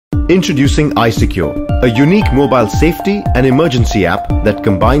Introducing iSecure, a unique mobile safety and emergency app that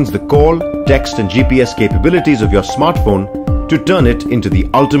combines the call, text and GPS capabilities of your smartphone to turn it into the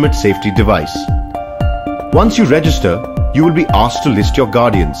ultimate safety device. Once you register, you will be asked to list your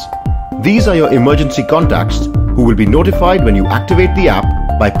guardians. These are your emergency contacts who will be notified when you activate the app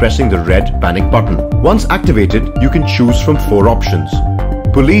by pressing the red panic button. Once activated, you can choose from 4 options: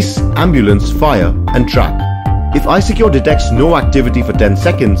 police, ambulance, fire and track. If iSecure detects no activity for 10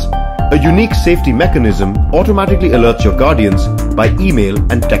 seconds, a unique safety mechanism automatically alerts your guardians by email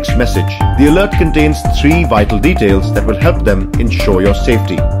and text message. The alert contains 3 vital details that will help them ensure your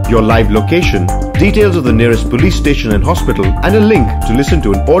safety: your live location, details of the nearest police station and hospital, and a link to listen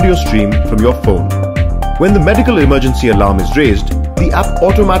to an audio stream from your phone. When the medical emergency alarm is raised, the app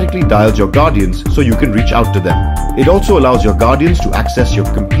automatically dials your guardians so you can reach out to them. It also allows your guardians to access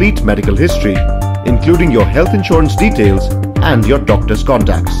your complete medical history, including your health insurance details and your doctor's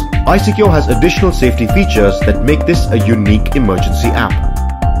contacts. iSecure has additional safety features that make this a unique emergency app.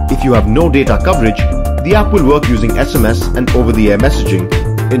 If you have no data coverage, the app will work using SMS and over-the-air messaging,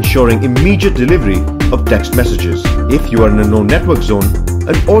 ensuring immediate delivery of text messages. If you are in a no-network zone,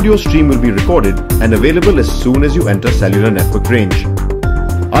 an audio stream will be recorded and available as soon as you enter cellular network range.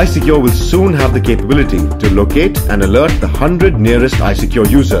 iSecure will soon have the capability to locate and alert the 100 nearest iSecure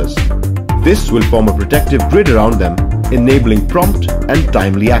users. This will form a protective grid around them, enabling prompt and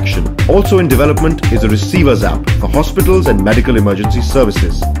timely action. Also in development is a receivers app for hospitals and medical emergency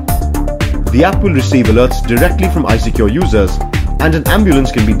services. The app will receive alerts directly from iSecure users, and an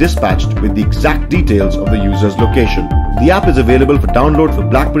ambulance can be dispatched with the exact details of the user's location. The app is available for download for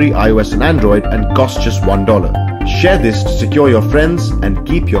BlackBerry, iOS and Android and costs just $1. Share this to secure your friends and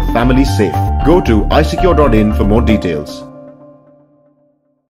keep your family safe. Go to isecure.in for more details.